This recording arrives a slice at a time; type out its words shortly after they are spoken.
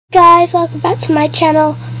Guys, welcome back to my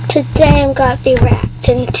channel. Today I'm going to be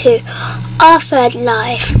reacting to Our Third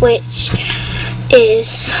Life, which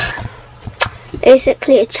is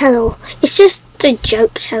basically a channel. It's just a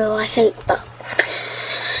joke channel, I think, but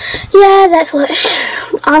yeah, that's what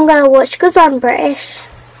I'm going to watch because I'm British.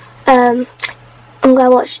 I'm going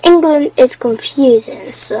to watch England is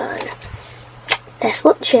Confusing, so let's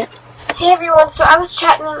watch it. Hey everyone, so I was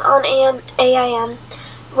chatting on AIM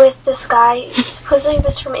with this guy. Supposedly he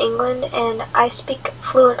was from England, and I speak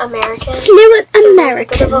fluent American. Fluent so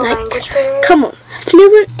American, a language barrier. Come on,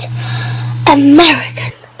 fluent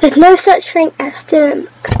American. There's no such thing as fluent.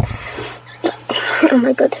 Oh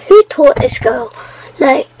my god, who taught this girl?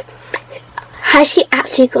 Like, has she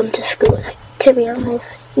actually gone to school? Like, to be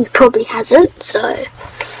honest, she probably hasn't. So,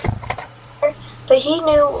 but he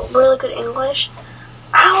knew really good English.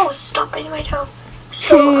 Ow! Stop biting my toe.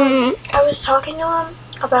 So I was talking to him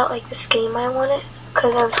about like this game I wanted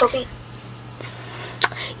because I was hoping.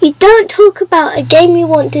 You don't talk about a game you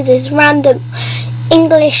want to this random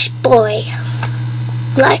English boy.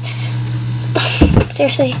 Like,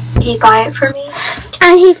 seriously. He'd buy it for me.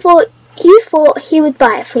 And you thought he would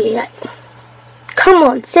buy it for you. Like, come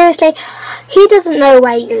on, seriously. He doesn't know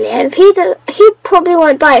where you live. He probably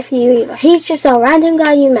won't buy it for you either. He's just a random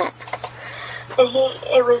guy you met. And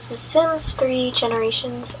it was The Sims 3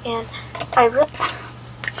 Generations, and I really...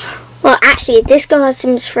 Well, actually, this girl has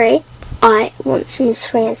Sims 3. I want Sims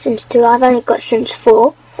 3 and Sims 2. I've only got Sims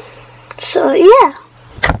 4. So, yeah.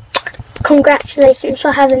 Congratulations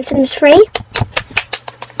for having Sims 3.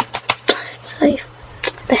 So,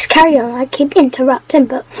 let's carry on. I keep interrupting,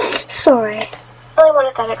 but sorry. I really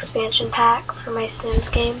wanted that expansion pack for my Sims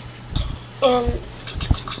game. And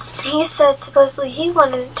he said supposedly he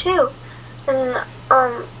wanted it too. And,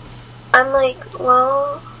 I'm like,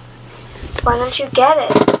 well, why don't you get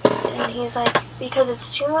it? And he's like, because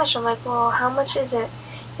it's too much. I'm like, well, how much is it?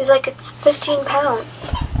 He's like, it's £15.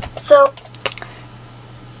 So,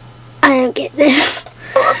 I don't get this.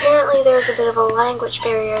 Well, apparently there's a bit of a language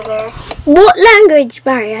barrier there. What language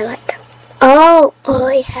barrier? Like, oh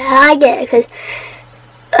yeah, I get it, because,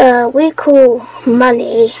 we call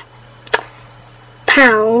money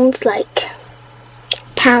pounds, like,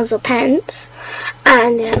 pounds or pence,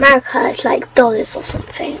 and in America it's like dollars or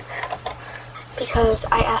something. Because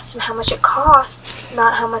I asked him how much it costs,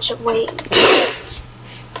 not how much it weighs.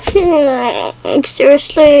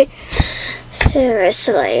 Seriously.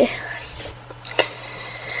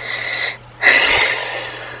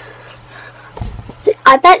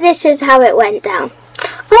 I bet this is how it went down.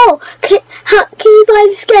 Oh, can you buy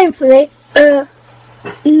this game for me?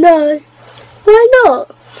 No. Why not?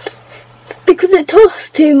 Because it costs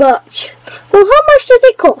too much. Well, how much does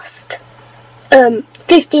it cost?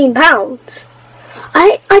 £15.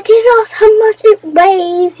 I didn't ask how much it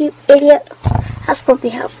weighs, you idiot. That's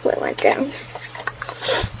probably how it went down.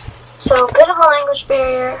 So, a bit of a language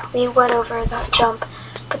barrier, we went over that jump.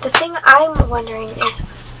 But the thing I'm wondering is,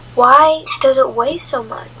 why does it weigh so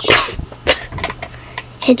much?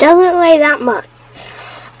 It doesn't weigh that much.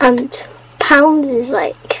 And pounds is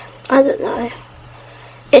like, I don't know.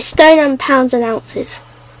 It's stone and pounds and ounces,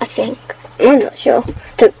 I think. I'm not sure.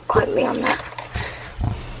 Don't quote me on that.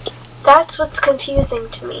 That's what's confusing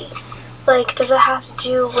to me. Like, does it have to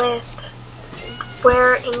do with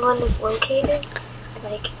where England is located?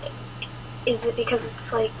 Like, is it because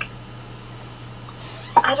it's like,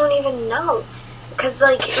 I don't even know. Because,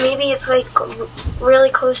 like, maybe it's like really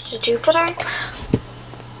close to Jupiter?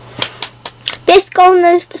 This girl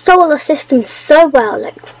knows the solar system so well.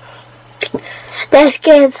 Like, let's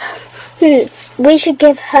give, we should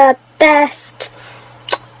give her best.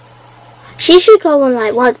 She should go on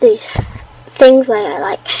like one of these things where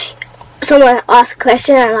like someone asks a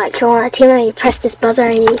question and like you're on a team and you press this buzzer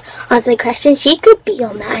and you answer the question. She could be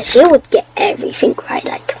on that and she would get everything right.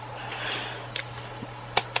 Like,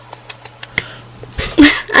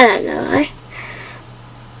 I don't know.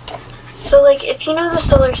 So like, if you know the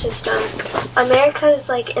solar system, America is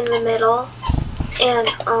like in the middle, and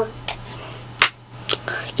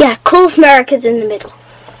yeah, cool if America's in the middle.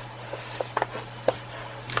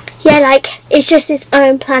 Yeah, like, it's just its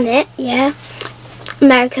own planet, yeah.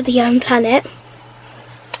 America, the own planet.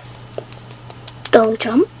 Donald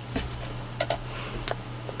Trump.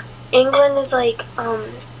 England is like,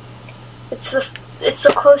 it's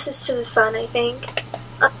the closest to the sun, I think.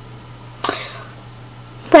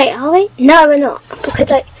 Wait, are we? No, we're not.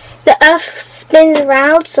 Because, like, the Earth spins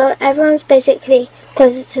around, so everyone's basically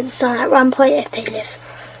closer to the sun at one point if they live.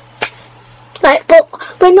 Like, but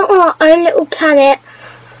we're not on our own little planet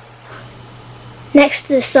next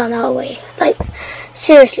to the sun, are we? Like,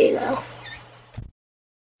 seriously though.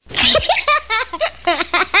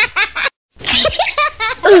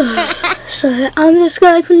 So I'm just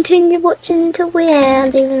going to continue watching until we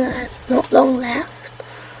end, even though there's not long left.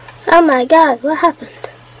 Oh my god, what happened?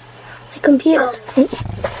 My computer's...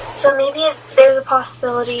 So maybe there's a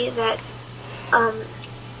possibility that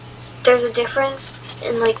there's a difference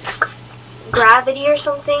in like gravity or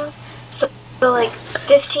something. So like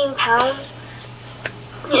 15 pounds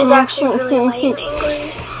is actually really light in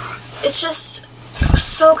England. It's just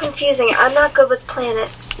so confusing. I'm not good with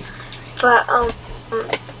planets, but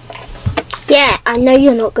yeah, I know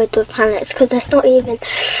you're not good with planets because there's not even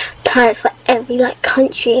planets for every like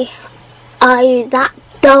country. Are you that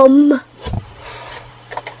dumb?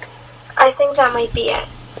 I think that might be it.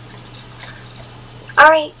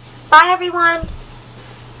 Alright, bye everyone!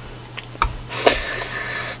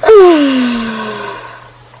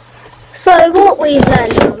 So what we've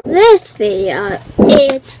learned from this video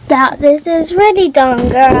is that this is really dumb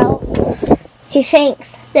girl who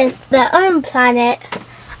thinks there's their own planet,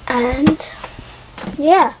 and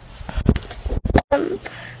yeah. Oh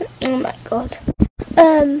my god.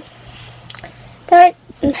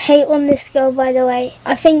 Don't hate on this girl, by the way.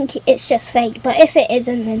 I think it's just fake, but if it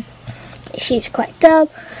isn't, then she's quite dumb.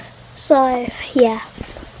 So yeah.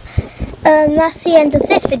 That's the end of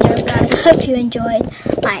this video, guys. I hope you enjoyed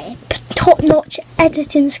my top-notch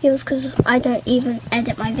editing skills, because I don't even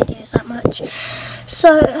edit my videos that much.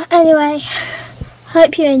 So anyway,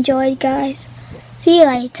 hope you enjoyed, guys. See you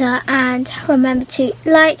later, and remember to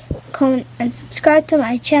like, comment and subscribe to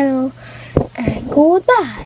my channel, and goodbye.